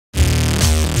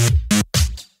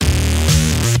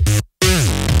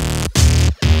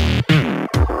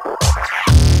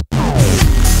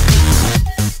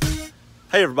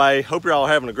Hey everybody, hope you're all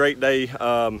having a great day.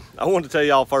 I wanted to tell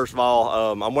y'all first of all,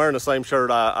 I'm wearing the same shirt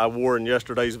I wore in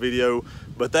yesterday's video,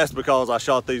 but that's because I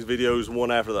shot these videos one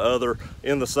after the other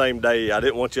in the same day. I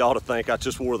didn't want y'all to think I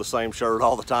just wore the same shirt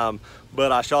all the time,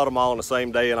 but I shot them all on the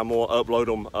same day and I'm gonna upload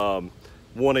them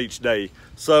one each day.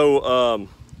 So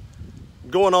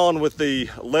going on with the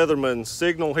Leatherman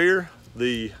Signal here,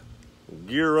 the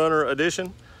Gear Runner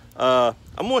edition, I'm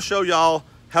gonna show y'all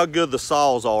how good the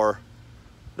saws are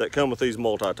that come with these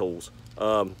multi-tools.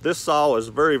 This saw is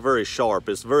very, very sharp.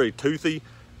 It's very toothy,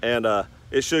 and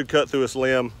it should cut through this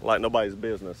limb like nobody's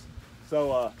business.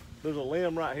 So there's a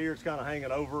limb right here, it's kind of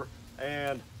hanging over,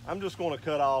 and I'm just going to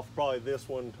cut off probably this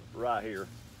one right here.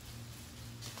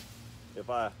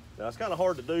 Now it's kind of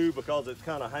hard to do because it's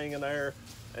kind of hanging there,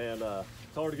 and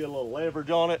it's hard to get a little leverage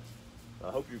on it.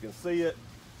 I hope you can see it,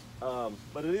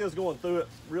 but it is going through it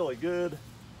really good.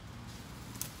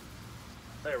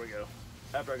 There we go.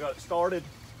 After I got it started.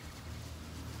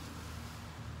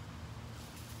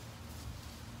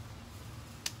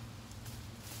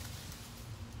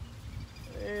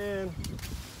 And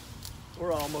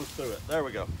we're almost through it. There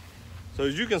we go. So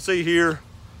as you can see here,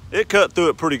 it cut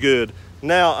through it pretty good.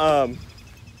 Now,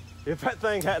 if that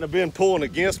thing hadn't have been pulling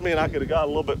against me and I could have got a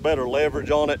little bit better leverage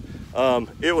on it,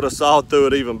 it would have sawed through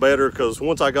it even better, because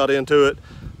once I got into it,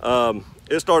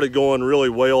 it started going really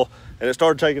well and it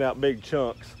started taking out big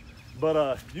chunks.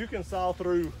 But you can saw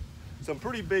through some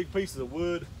pretty big pieces of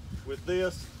wood with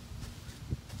this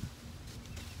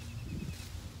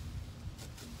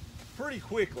pretty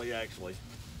quickly, actually.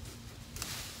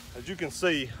 As you can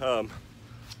see,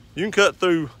 you can cut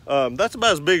through, that's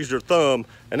about as big as your thumb,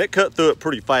 and it cut through it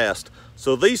pretty fast.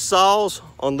 So these saws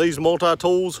on these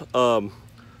multi-tools,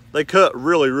 they cut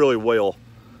really, really well.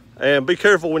 And be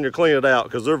careful when you're cleaning it out,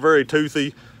 because they're very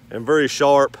toothy and very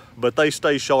sharp, but they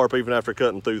stay sharp even after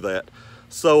cutting through that.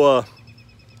 So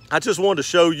I just wanted to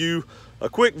show you a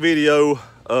quick video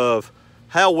of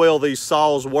how well these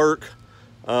saws work.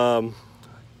 You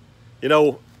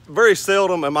know, very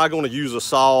seldom am I going to use a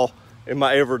saw in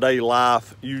my everyday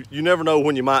life. You never know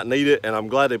when you might need it, and I'm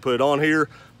glad they put it on here,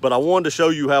 but I wanted to show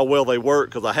you how well they work,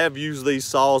 because I have used these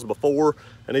saws before,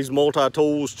 and these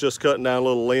multi-tools, just cutting down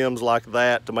little limbs like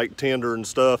that to make tinder and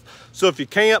stuff. So if you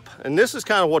camp, and this is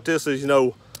kind of what this is, you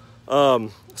know,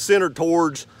 centered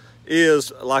towards,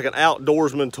 is like an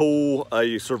outdoorsman tool,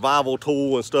 a survival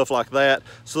tool and stuff like that.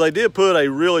 So they did put a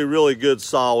really, really good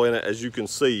saw in it, as you can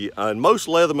see. And most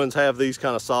Leathermans have these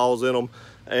kind of saws in them,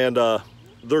 and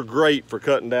they're great for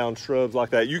cutting down shrubs like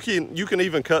that. You can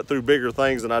even cut through bigger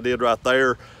things than I did right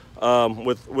there,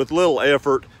 with little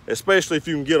effort, especially if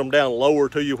you can get them down lower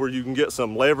to you where you can get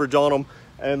some leverage on them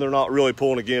and they're not really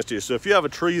pulling against you. So if you have a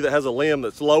tree that has a limb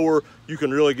that's lower, you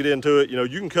can really get into it. You know,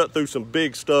 you can cut through some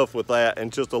big stuff with that in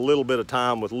just a little bit of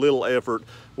time with little effort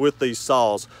with these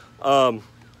saws. I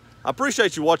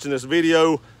appreciate you watching this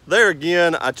video. There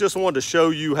again, I just wanted to show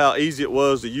you how easy it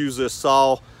was to use this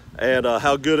saw, and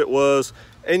how good it was.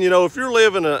 And you know, if you're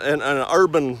living in an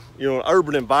urban, an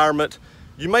urban environment,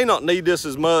 you may not need this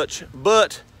as much,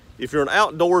 but if you're an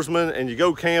outdoorsman and you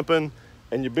go camping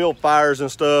and you build fires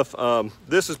and stuff,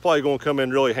 this is probably going to come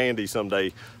in really handy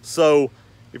someday. So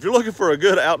if you're looking for a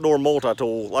good outdoor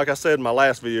multi-tool, like I said in my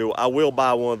last video, I will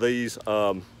buy one of these.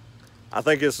 I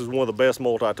think this is one of the best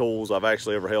multi-tools I've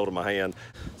actually ever held in my hand.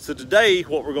 So today,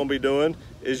 what we're going to be doing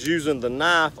is using the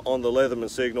knife on the Leatherman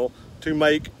Signal to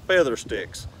make feather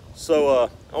sticks. So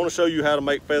I want to show you how to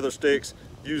make feather sticks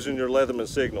using your Leatherman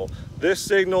Signal. This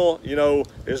signal, you know,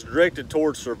 is directed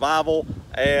towards survival,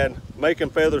 and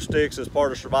making feather sticks is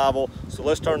part of survival. So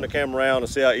let's turn the camera around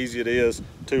and see how easy it is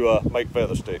to make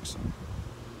feather sticks.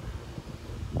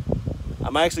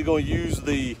 I'm actually going to use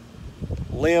the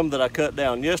limb that I cut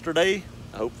down yesterday.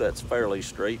 I hope that's fairly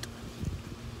straight.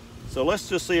 So let's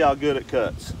just see how good it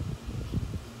cuts.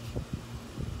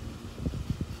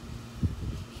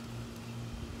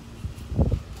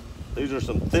 These are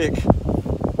some thick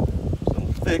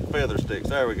feather sticks.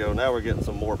 There we go. Now we're getting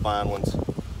some more fine ones.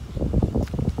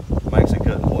 I'm actually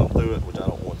cutting one through it, which I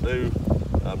don't want to do.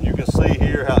 You can see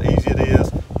here how easy it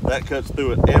is. That cuts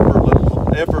through it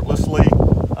effortlessly.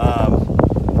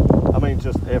 I mean,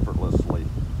 just effortlessly.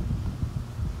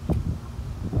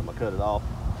 I'm gonna cut it off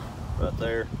right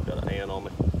there. Got a hand on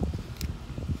me.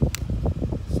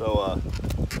 So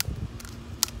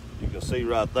you can see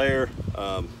right there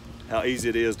how easy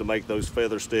it is to make those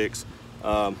feather sticks.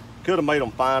 Could have made them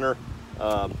finer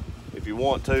if you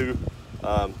want to.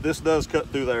 This does cut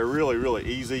through there really, really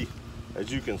easy.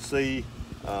 As you can see,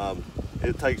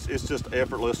 it's just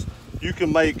effortless. You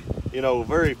can make, you know,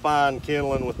 very fine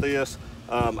kindling with this.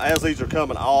 As these are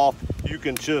coming off, you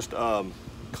can just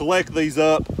collect these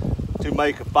up to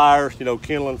make a fire, you know,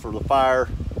 kindling for the fire,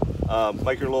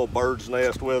 make your little bird's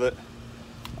nest with it.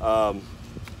 But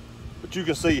you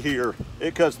can see here,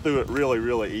 it cuts through it really,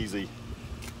 really easy.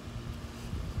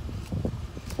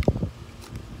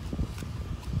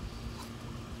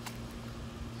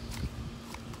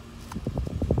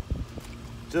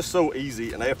 Just so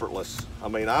easy and effortless. I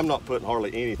mean, I'm not putting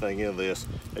hardly anything in this,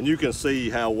 and you can see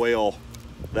how well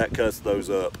that cuts those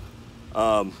up.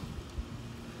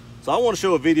 So I want to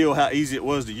show a video how easy it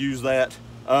was to use that.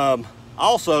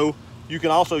 Also, you can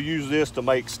also use this to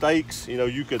make stakes. You know,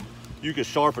 you could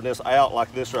sharpen this out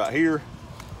like this right here,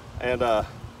 and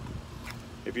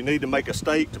if you need to make a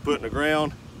stake to put in the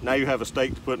ground, now you have a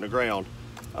stake to put in the ground.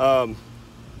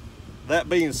 That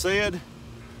being said,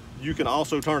 you can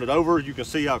also turn it over. You can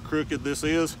see how crooked this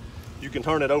is. You can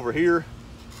turn it over here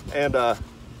and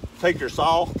take your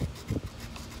saw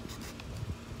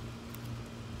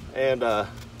and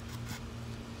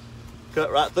cut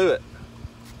right through it.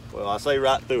 Well, I say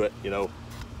right through it, you know.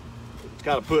 It's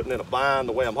kind of putting in a bind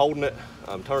the way I'm holding it.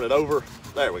 Turn it over.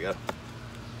 There we go.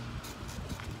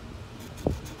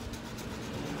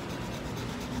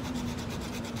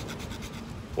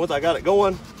 Once I got it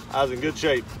going, I was in good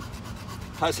shape.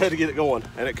 I just had to get it going,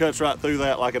 and it cuts right through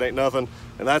that like it ain't nothing.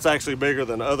 And that's actually bigger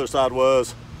than the other side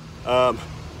was.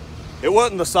 It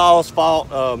wasn't the saw's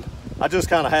fault. I just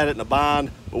kind of had it in a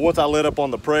bind, but once I let up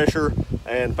on the pressure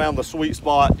and found the sweet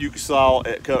spot, you saw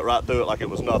it cut right through it like it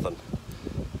was nothing.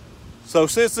 So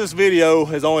since this video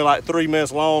is only like 3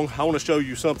 minutes long, I want to show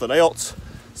you something else.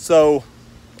 So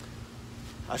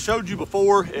I showed you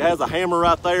before, it has a hammer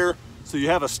right there. So you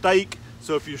have a stake.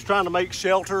 So if you're trying to make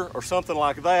shelter or something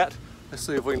like that, let's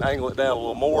see if we can angle it down a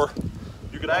little more.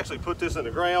 You could actually put this in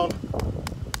the ground.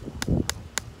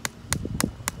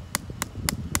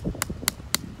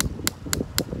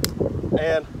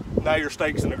 And now your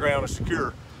stake's in the ground is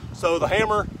secure. So the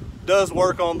hammer does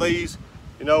work on these.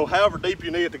 You know, however deep you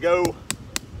need it to go,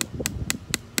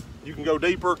 you can go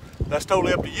deeper. That's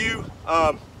totally up to you.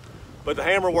 But the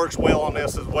hammer works well on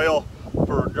this as well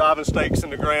for driving stakes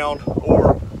in the ground,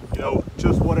 or, you know,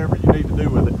 just whatever you need to do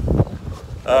with it.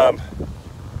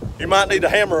 You might need a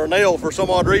hammer or a nail for some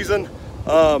odd reason.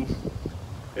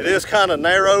 It is kind of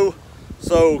narrow,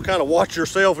 so kind of watch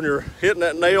yourself when you're hitting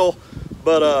that nail.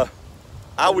 But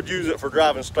I would use it for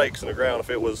driving stakes in the ground if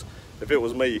it was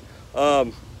me.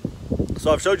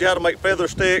 So I've showed you how to make feather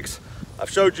sticks. I've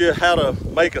showed you how to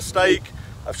make a stake.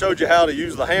 I've showed you how to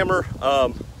use the hammer.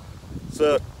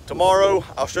 So tomorrow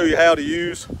I'll show you how to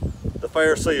use the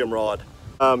ferrocerium rod.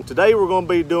 Today we're going to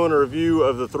be doing a review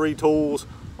of the 3 tools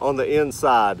on the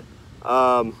inside.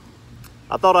 I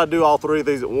thought I'd do all 3 of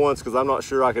these at once because I'm not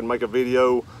sure I can make a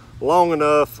video long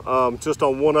enough just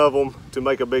on one of them to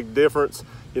make a big difference.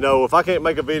 You know, if I can't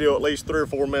make a video at least 3 or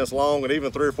 4 minutes long, and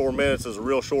even 3 or 4 minutes is a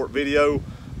real short video,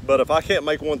 but if I can't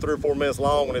make one 3 or 4 minutes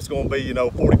long and it's going to be, you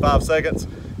know, 45 seconds,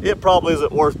 it probably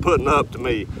isn't worth putting up to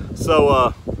me.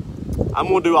 So I'm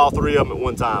going to do all 3 of them at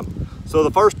one time. So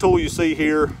the first tool you see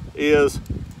here is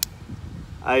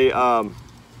a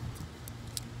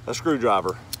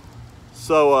screwdriver.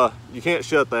 So you can't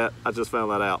shut that. I just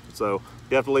found that out. So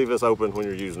you have to leave this open when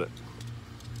you're using it.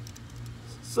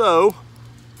 So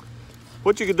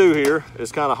what you can do here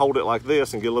is kind of hold it like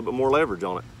this and get a little bit more leverage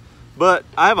on it. But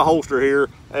I have a holster here,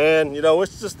 and you know,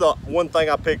 it's just the one thing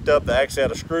I picked up that actually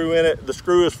had a screw in it. The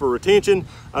screw is for retention.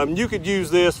 You could use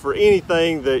this for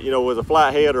anything that, you know, with a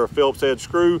flathead or a Phillips head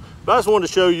screw. But I just wanted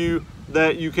to show you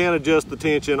that you can adjust the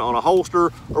tension on a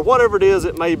holster or whatever it is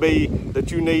it may be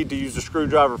that you need to use the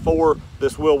screwdriver for.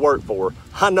 This will work for.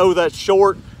 I know that's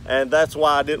short, and that's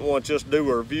why I didn't want to just do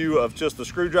a review of just the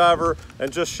screwdriver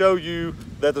and just show you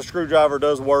that the screwdriver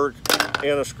does work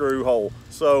in a screw hole.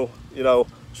 So, you know,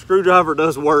 screwdriver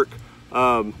does work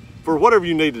for whatever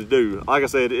you need to do. Like I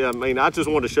said, I mean, I just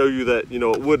wanted to show you that, you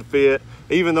know, it would fit.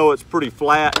 Even though it's pretty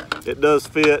flat, it does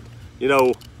fit, you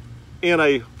know, in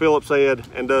a Phillips head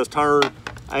and does turn.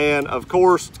 And of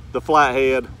course, the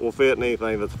flathead will fit in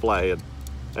anything that's a flathead.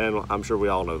 And I'm sure we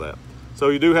all know that. So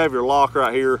you do have your lock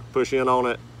right here, push in on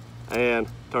it and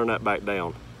turn that back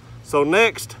down. So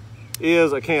next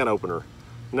is a can opener.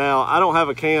 Now, I don't have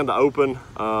a can to open,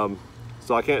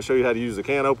 so I can't show you how to use the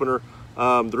can opener.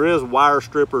 There is wire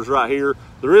strippers right here.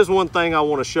 There is one thing I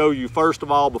want to show you first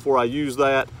of all before I use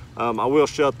that. I will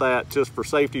shut that just for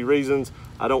safety reasons.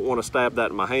 I don't want to stab that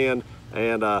in my hand,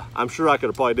 and I'm sure I could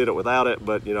have probably did it without it,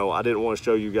 but you know, I didn't want to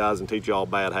show you guys and teach you all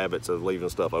bad habits of leaving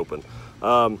stuff open.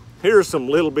 Here's some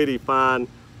little bitty fine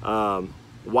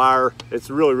wire. It's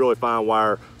really, really fine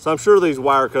wire. So I'm sure these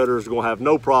wire cutters are going to have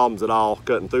no problems at all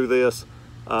cutting through this.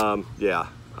 Yeah,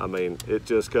 I mean, it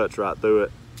just cuts right through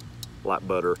it. like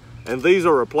butter. And these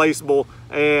are replaceable,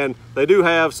 and they do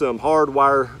have some hard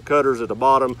wire cutters at the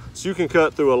bottom, so you can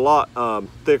cut through a lot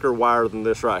thicker wire than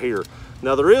this right here.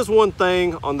 Now there is one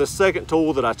thing on this second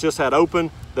tool that I just had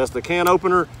open, that's the can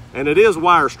opener, and it is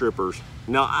wire strippers.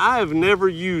 Now I have never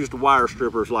used wire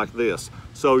strippers like this.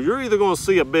 So you're either gonna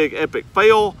see a big epic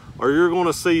fail, or you're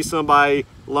gonna see somebody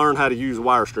learn how to use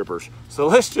wire strippers. So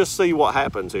let's just see what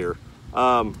happens here.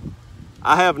 I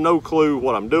have no clue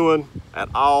what I'm doing at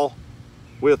all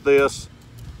with this.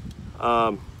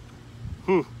 That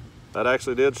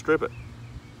actually did strip it.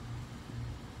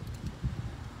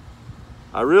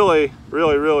 I really, well,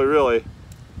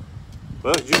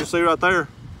 as you can see right there,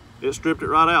 it stripped it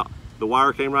right out. The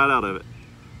wire came right out of it.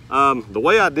 The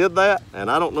way I did that, and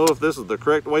I don't know if this is the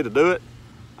correct way to do it,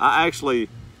 I actually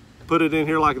put it in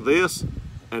here like this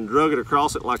and drug it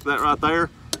across it like that right there.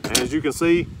 And as you can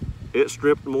see, it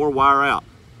stripped more wire out.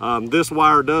 This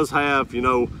wire does have, you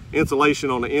know, insulation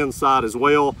on the inside as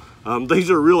well.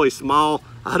 These are really small.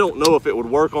 I don't know if it would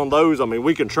work on those. I mean,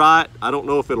 we can try it. I don't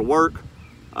know if it'll work.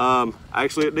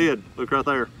 Actually it did, look right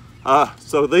there.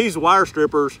 So these wire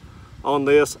strippers on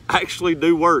this actually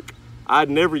do work. I'd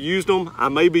never used them. I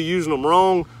may be using them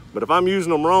wrong, but if I'm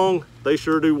using them wrong, they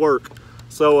sure do work.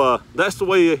 So that's the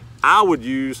way I would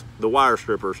use the wire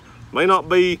strippers. May not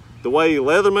be the way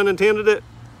Leatherman intended it,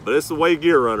 but it's the way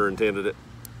Gear Runner intended it.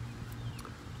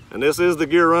 And this is the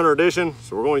Gear Runner edition,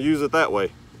 so we're going to use it that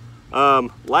way.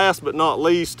 Last but not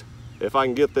least, if I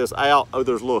can get this out, oh,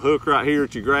 there's a little hook right here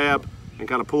that you grab and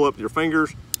kind of pull up your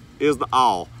fingers, is the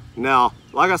awl. Now,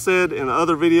 like I said in the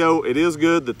other video, it is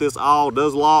good that this awl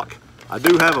does lock. I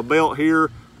do have a belt here.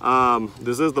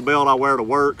 This is the belt I wear to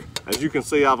work. As you can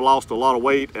see, I've lost a lot of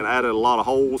weight and added a lot of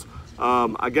holes.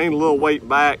 I gained a little weight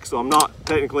back, so I'm not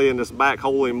technically in this back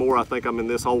hole anymore. I think I'm in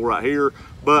this hole right here.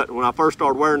 But when I first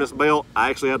started wearing this belt, I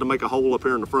actually had to make a hole up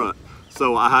here in the front.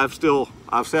 So I've still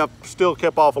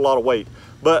kept off a lot of weight.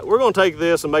 But we're gonna take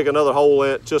this and make another hole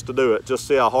in it just to do it, just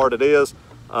see how hard it is.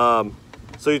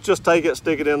 So you just take it,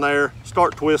 stick it in there,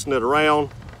 start twisting it around,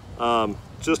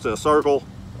 just in a circle,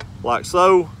 like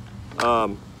so.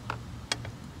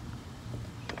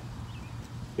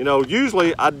 You know,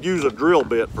 usually I'd use a drill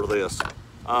bit for this.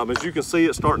 As you can see,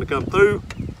 it's starting to come through.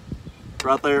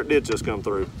 Right there, it did just come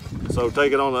through. So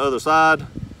take it on the other side,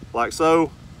 like so.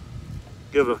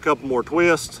 Give it a couple more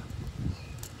twists.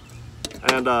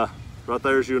 And right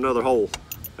there's you another hole.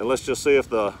 And let's just see if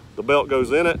the belt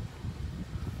goes in it.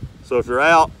 So if you're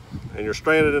out and you're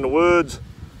stranded in the woods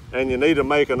and you need to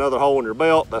make another hole in your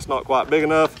belt, that's not quite big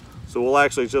enough. So we'll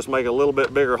actually just make a little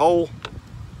bit bigger hole.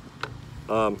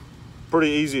 Pretty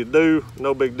easy to do,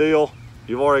 no big deal.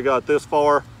 You've already got this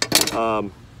far.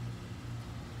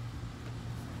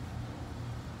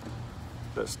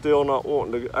 That's still not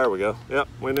wanting to, there we go. Yep,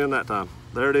 went in that time.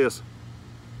 There it is.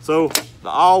 So the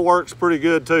awl works pretty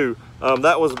good too.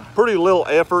 That was pretty little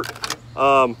effort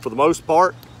for the most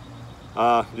part.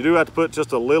 You do have to put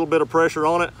just a little bit of pressure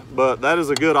on it, but that is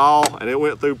a good awl and it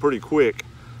went through pretty quick.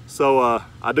 So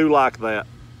I do like that.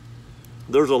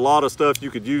 There's a lot of stuff you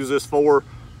could use this for.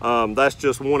 That's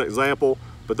just one example,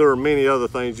 but there are many other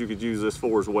things you could use this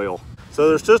for as well. So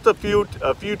there's just a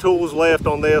few tools left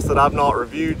on this that I've not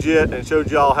reviewed yet and showed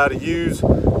y'all how to use.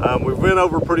 We've went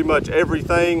over pretty much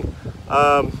everything.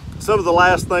 Some of the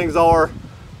last things are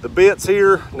the bits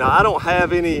here. Now I don't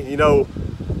have any, you know,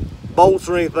 bolts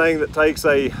or anything that takes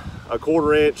a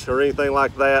 1/4 inch or anything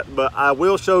like that, but I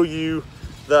will show you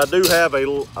that I do have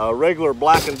a regular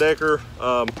Black & Decker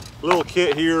little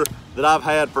kit here that I've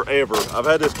had forever. I've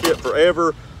had this kit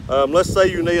forever. Let's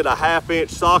say you need a 1/2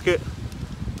 inch socket.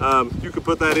 You could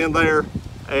put that in there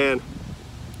and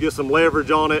get some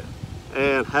leverage on it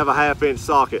and have a 1/2 inch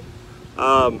socket.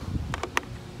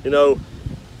 You know,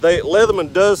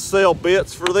 Leatherman does sell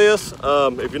bits for this.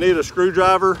 If you need a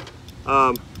screwdriver,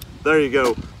 there you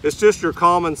go. It's just your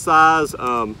common size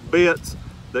bits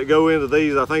that go into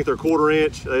these. I think they're 1/4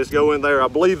 inch. They just go in there. I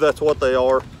believe that's what they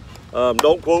are.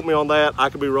 Don't quote me on that. I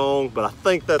could be wrong, but I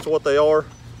think that's what they are.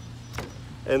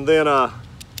 And then,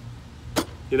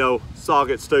 you know,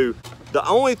 sockets too. The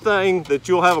only thing that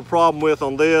you'll have a problem with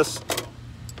on this,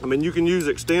 I mean, you can use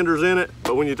extenders in it,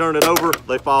 but when you turn it over,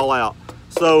 they fall out.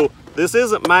 So this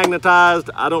isn't magnetized.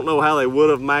 I don't know how they would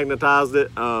have magnetized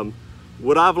it.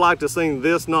 Would I've liked to seen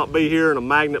this not be here and a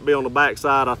magnet be on the back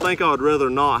side? I think I would rather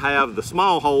not have the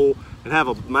small hole and have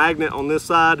a magnet on this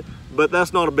side, but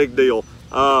that's not a big deal.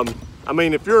 I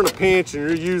mean, if you're in a pinch and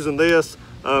you're using this,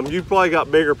 you've probably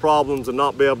got bigger problems and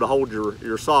not be able to hold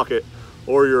your socket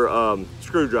or your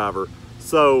screwdriver.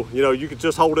 So, you know, you could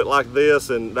just hold it like this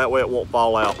and that way it won't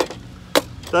fall out.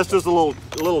 That's just a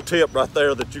little tip right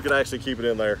there that you can actually keep it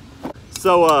in there.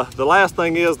 So the last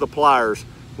thing is the pliers.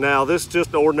 Now this is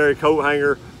just an ordinary coat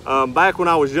hanger. Back when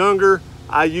I was younger,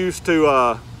 I used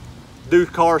to do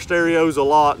car stereos a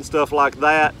lot and stuff like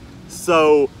that.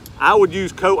 So I would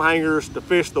use coat hangers to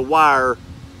fish the wire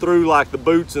through like the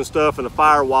boots and stuff and the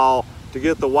firewall to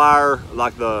get the wire,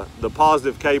 like the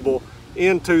positive cable,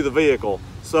 into the vehicle.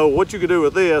 So what you can do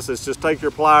with this is just take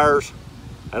your pliers,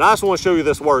 and I just want to show you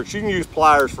this works. You can use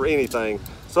pliers for anything.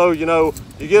 So, you know,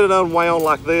 you get it unwound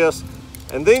like this,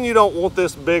 and then you don't want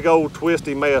this big old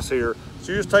twisty mess here.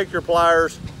 So you just take your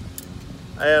pliers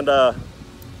and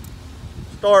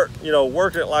start, you know,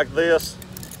 working it like this,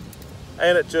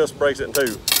 and it just breaks it in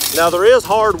two. Now there is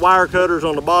hard wire cutters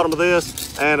on the bottom of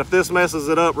this, and if this messes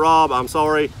it up, Rob, I'm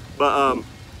sorry, but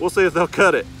we'll see if they'll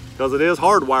cut it, because it is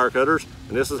hard wire cutters,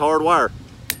 and this is hard wire.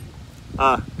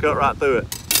 Cut right through it.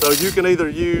 So you can either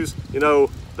use, you know,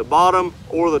 the bottom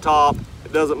or the top.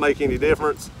 It doesn't make any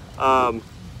difference. So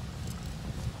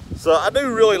I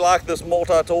do really like this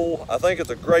multi-tool. I think it's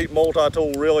a great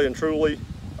multi-tool, really and truly.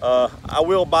 I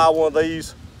will buy one of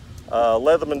these.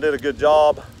 Leatherman did a good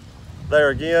job there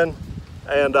again.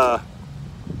 And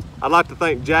I'd like to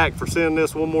thank Jack for sending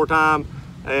this one more time.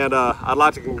 And I'd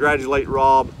like to congratulate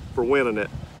Rob for winning it.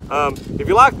 If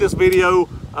you like this video,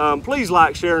 please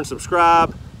like, share, and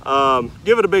subscribe.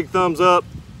 Give it a big thumbs up.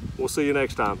 We'll see you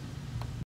next time.